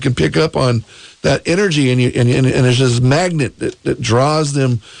people can pick up on that energy, and there's this magnet that draws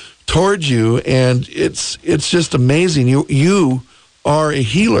them towards you. And it's just amazing. You are a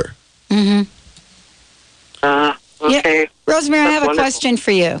healer. Mm-hmm. Okay. Yeah. Rosemary, I have wonderful. a question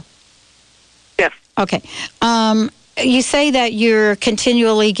for you. Yes. Okay. You say that you're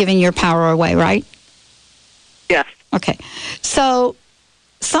continually giving your power away, right? Yes. Okay. So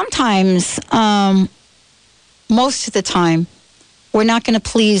sometimes, most of the time, we're not going to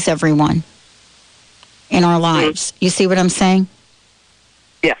please everyone. in our lives. You see what I'm saying?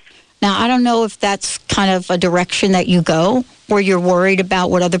 Yes. Now, I don't know if that's kind of a direction that you go, where you're worried about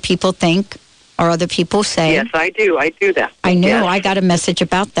what other people think or other people say. Yes, I do. I do that. I know. Yes. I got a message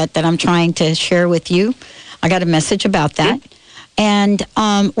about that I'm trying to share with you. I got a message about that. And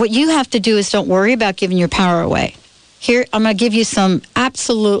what you have to do is don't worry about giving your power away. Here, I'm going to give you some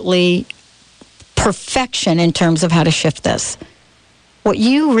absolutely perfection in terms of how to shift this. What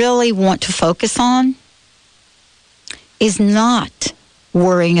you really want to focus on is not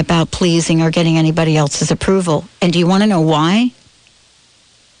worrying about pleasing or getting anybody else's approval. And do you want to know why?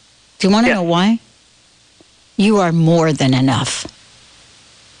 Do you want to know why? You are more than enough.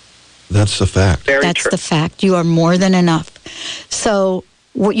 That's the fact. That's the fact. You are more than enough. So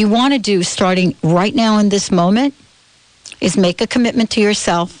what you want to do starting right now in this moment is make a commitment to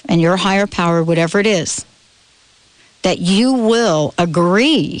yourself and your higher power, whatever it is, that you will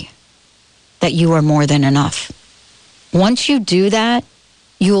agree that you are more than enough. Once you do that,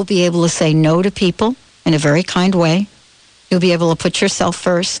 you will be able to say no to people in a very kind way. You'll be able to put yourself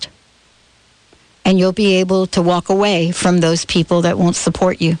first. And you'll be able to walk away from those people that won't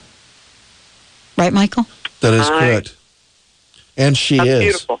support you. Right, Michael? That is correct. And she is.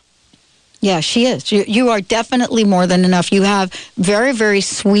 Beautiful. Yeah, she is. You are definitely more than enough. You have very, very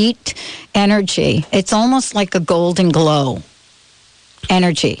sweet energy. It's almost like a golden glow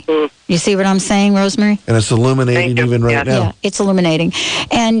energy. You see what I'm saying, Rosemary? And it's illuminating even right now. Yeah, it's illuminating.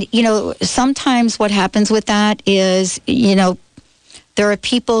 And, sometimes what happens with that is, there are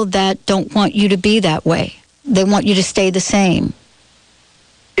people that don't want you to be that way. They want you to stay the same.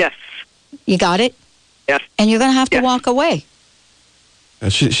 Yes. You got it? Yes. And you're going to have to walk away.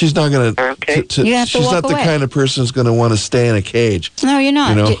 And she's not going to. You have to She's walk not the away. kind of person who's going to want to stay in a cage. No, you're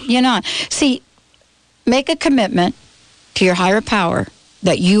not. You know? You're not. See, make a commitment to your higher power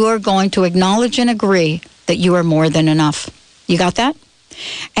that you are going to acknowledge and agree that you are more than enough. You got that?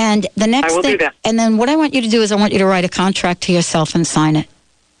 And the next I will thing, do that. And then what I want you to do is I want you to write a contract to yourself and sign it.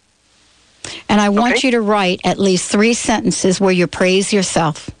 And I want you to write at least 3 sentences where you praise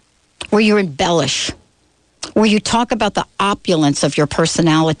yourself, where you embellish, where you talk about the opulence of your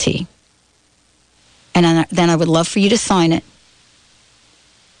personality. And then I would love for you to sign it.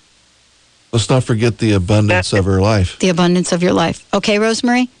 Let's not forget the abundance of her life. The abundance of your life. Okay,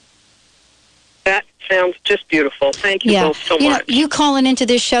 Rosemary? That sounds just beautiful. Thank you both so much. You calling into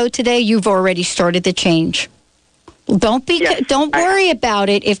this show today, you've already started the change. Don't worry about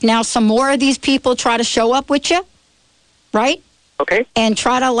it if now some more of these people try to show up with you, right? Okay. And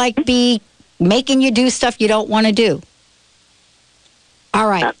try to be making you do stuff you don't want to do. All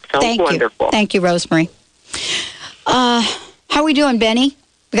right. That sounds wonderful. Thank you, Rosemary. How are we doing, Benny?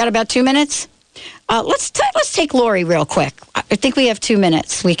 We got about 2 minutes. Let's take Lori real quick. I think we have 2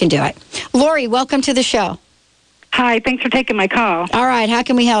 minutes. We can do it. Lori, welcome to the show. Hi, thanks for taking my call. All right, how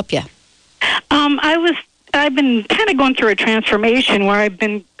can we help you? I've been kind of going through a transformation where I've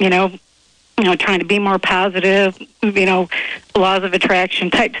been, trying to be more positive, laws of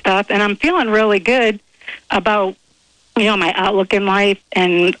attraction type stuff, and I'm feeling really good about, my outlook in life,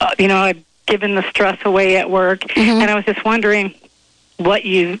 and I've given the stress away at work, and I was just wondering what do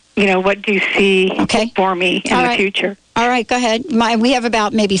you see for me in the future? All right, go ahead. We have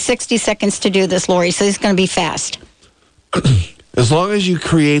about maybe 60 seconds to do this, Lori, so it's going to be fast. As long as you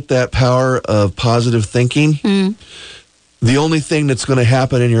create that power of positive thinking, the only thing that's going to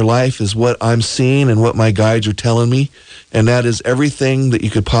happen in your life is what I'm seeing and what my guides are telling me, and that is everything that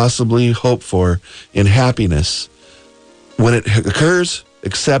you could possibly hope for in happiness. When it occurs,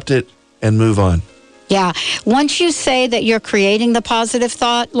 accept it and move on. Yeah. Once you say that you're creating the positive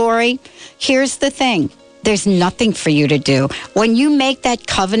thought, Lori, here's the thing. There's nothing for you to do. When you make that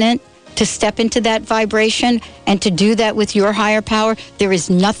covenant to step into that vibration and to do that with your higher power, there is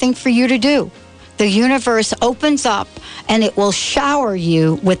nothing for you to do. The universe opens up and it will shower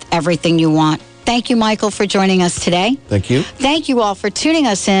you with everything you want. Thank you, Michael, for joining us today. Thank you. Thank you all for tuning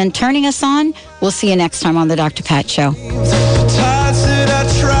us in, turning us on. We'll see you next time on The Dr. Pat Show. Tides that I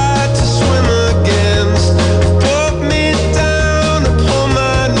tried to swim against brought me down upon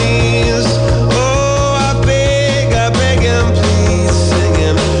my knees. Oh, I beg and please,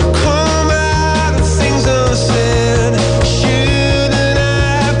 singing, come out of things unsaid. Shoot an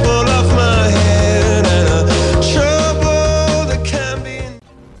apple off my head and a trouble that can be.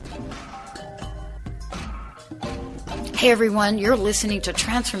 Hey everyone, you're listening to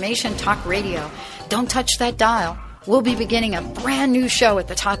Transformation Talk Radio. Don't touch that dial. We'll be beginning a brand new show at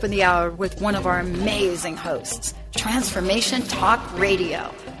the top of the hour with one of our amazing hosts. Transformation Talk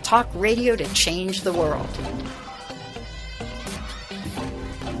Radio. Talk radio to change the world.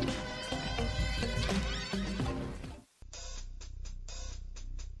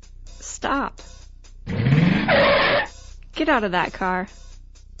 stop. Get out of that car.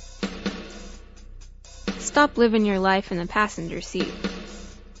 Stop living your life in the passenger seat.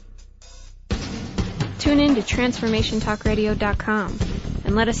 Tune in to TransformationTalkRadio.com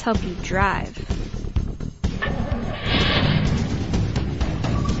and let us help you drive.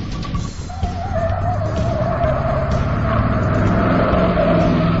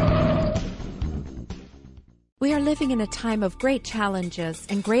 We are living in a time of great challenges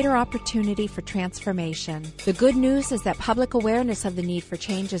and greater opportunity for transformation. The good news is that public awareness of the need for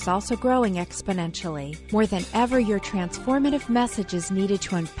change is also growing exponentially. More than ever, your transformative message is needed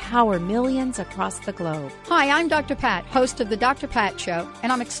to empower millions across the globe. Hi, I'm Dr. Pat, host of The Dr. Pat Show,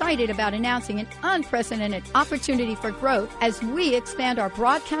 and I'm excited about announcing an unprecedented opportunity for growth as we expand our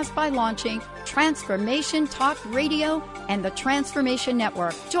broadcast by launching Transformation Talk Radio and the Transformation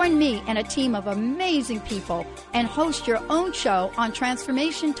Network. Join me and a team of amazing people and host your own show on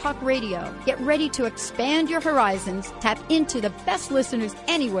Transformation Talk Radio. Get ready to expand your horizons, tap into the best listeners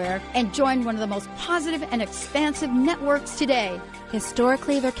anywhere, and join one of the most positive and expansive networks today.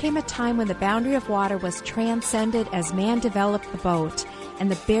 Historically, there came a time when the boundary of water was transcended as man developed the boat, and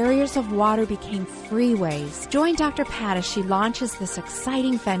the barriers of water became freeways. Join Dr. Pat as she launches this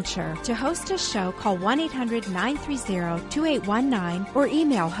exciting venture. To host a show, call 1-800-930-2819 or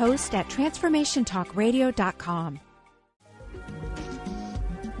email host@transformationtalkradio.com.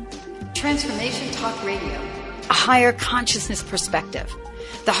 Transformation Talk Radio, a higher consciousness perspective.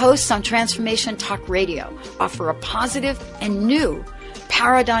 The hosts on Transformation Talk Radio offer a positive and new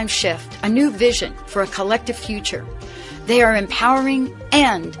paradigm shift, a new vision for a collective future. They are empowering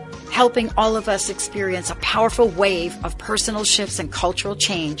and helping all of us experience a powerful wave of personal shifts and cultural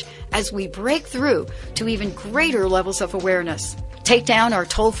change as we break through to even greater levels of awareness. Take down our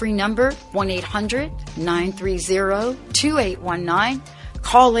toll-free number, 1-800-930-2819.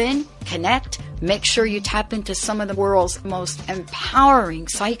 Call in, connect, make sure you tap into some of the world's most empowering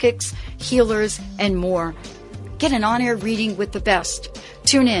psychics, healers, and more. Get an on-air reading with the best.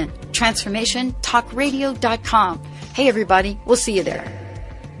 Tune in, TransformationTalkRadio.com. Hey, everybody, we'll see you there.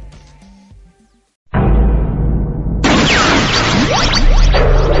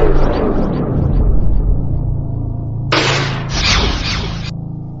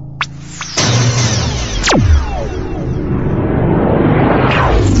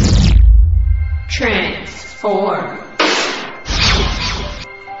 Transform.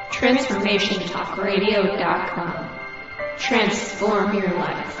 TransformationTalkRadio.com. Transform your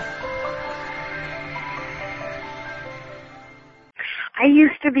life. I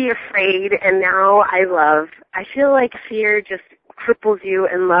used to be afraid, and now I love. I feel like fear just cripples you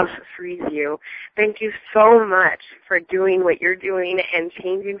and love frees you. Thank you so much for doing what you're doing and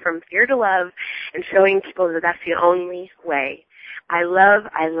changing from fear to love and showing people that that's the only way. I love,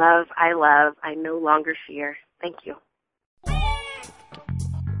 I love, I love. I no longer fear. Thank you.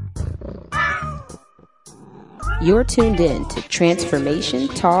 You're tuned in to Transformation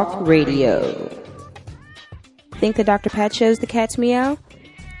Talk Radio. Think the Dr. Pat Show's the cat's meow?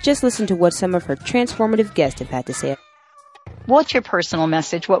 Just listen to what some of her transformative guests have had to say. What's your personal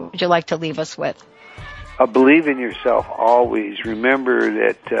message? What would you like to leave us with? Believe in yourself always. Remember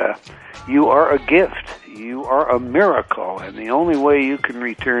that you are a gift. You are a miracle, and the only way you can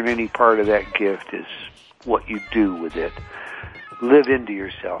return any part of that gift is what you do with it. Live into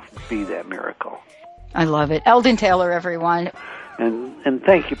yourself. Be that miracle. I love it. Eldon Taylor, everyone. And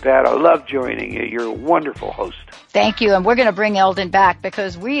thank you, Pat. I love joining you. You're a wonderful host. Thank you, and we're going to bring Eldon back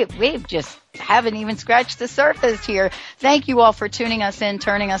because we just haven't even scratched the surface here. Thank you all for tuning us in,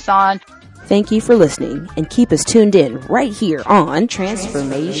 turning us on. Thank you for listening, and keep us tuned in right here on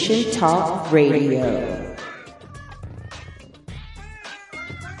Transformation Talk Radio.